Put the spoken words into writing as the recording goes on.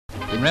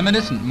In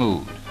reminiscent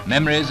mood,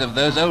 memories of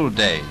those old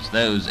days,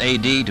 those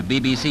AD to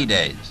BBC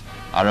days,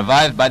 are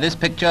revived by this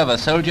picture of a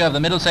soldier of the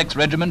Middlesex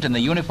Regiment in the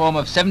uniform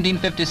of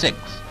 1756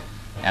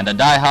 and a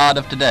die-hard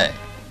of today.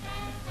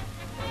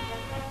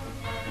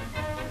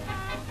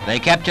 They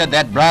captured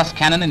that brass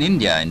cannon in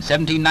India in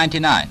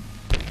 1799.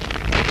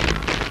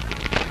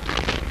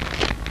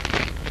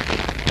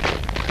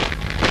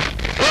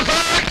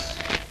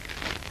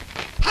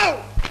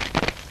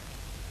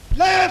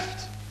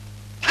 Left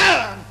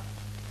hand.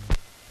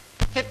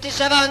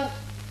 57,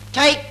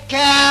 take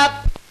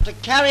care to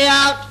carry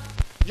out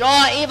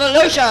your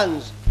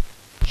evolutions.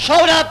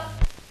 Shoulder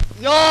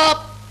your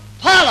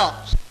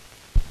firelocks.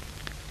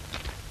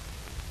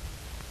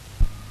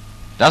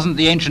 Doesn't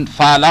the ancient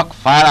firelock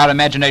fire our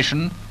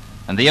imagination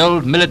and the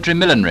old military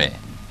millinery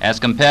as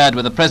compared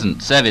with the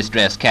present service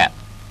dress cap?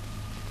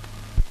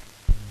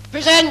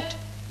 Present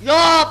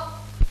your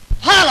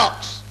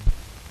firelocks.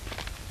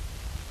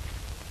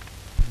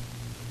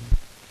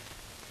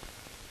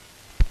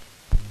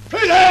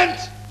 Present.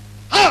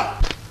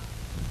 Up.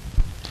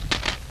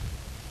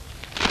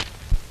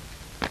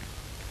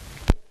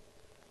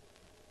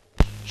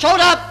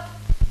 Shoulder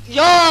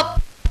your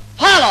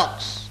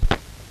firelocks.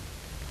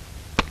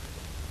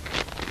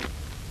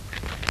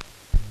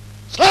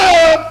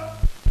 Slam.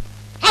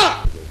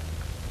 Up.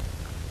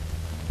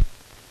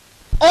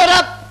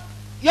 Order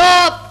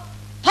your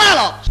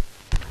firelocks.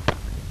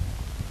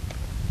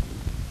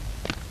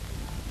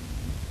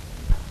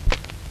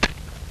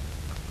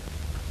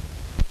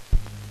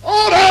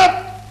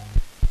 Order.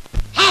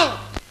 Out.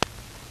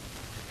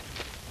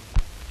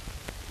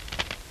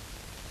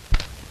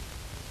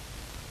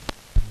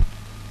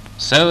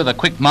 So the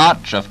quick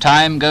march of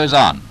time goes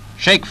on.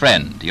 Shake,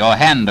 friend, your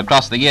hand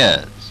across the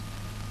years.